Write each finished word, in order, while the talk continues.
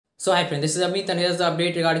So hi friend, this is Amit and here's the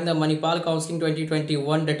update regarding the Manipal Counselling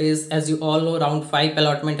 2021. That is, as you all know, round 5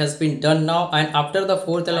 allotment has been done now, and after the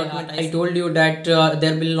 4th allotment I told you that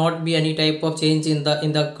there will not be any type of change in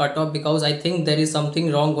the cutoff, because I think there is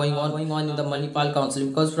something wrong going on in the Manipal Counselling,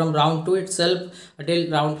 because from round 2 itself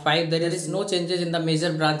till round 5 there is no changes in the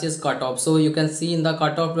major branches cutoff. So you can see in the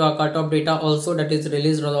cutoff data also that is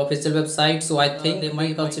released on the official website. So I think they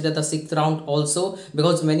might consider the 6th round also,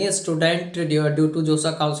 because many students due to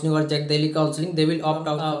Josaa counseling or Jack Daily counseling, they will opt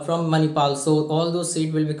out from Manipal. So all those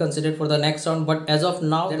seats will be considered for the next round. But as of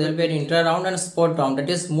now, there will be an intra round and a spot round. That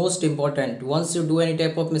is most important. Once you do any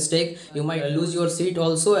type of mistake, you might lose your seat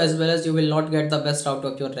also, as well as you will not get the best out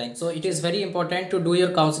of your rank. So it is very important to do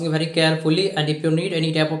your counseling very carefully. And if you need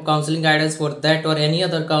any type of counseling guidance for that or any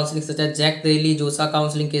other counseling such as Jack Daily, Josaa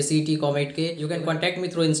counseling, KCET, Comet K, you can contact me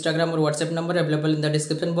through Instagram or WhatsApp number available in the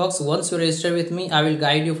description box. Once you register with me, I will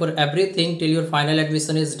guide you for everything till your final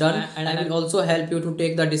admission is done, and I will also help you to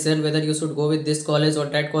take the decision whether you should go with this college or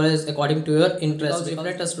that college according to your interest, because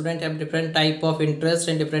different students have different type of interest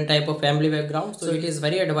and different type of family background. So it is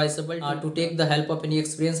very advisable to take the help of any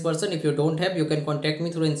experienced person. If you don't have, you can contact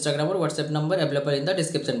me through Instagram or WhatsApp number available in the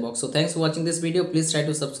description box. So thanks for watching this video. Please try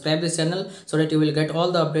to subscribe this channel so that you will get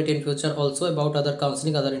all the update in future also about other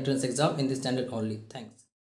counseling, other entrance exam in this channel only. Thanks.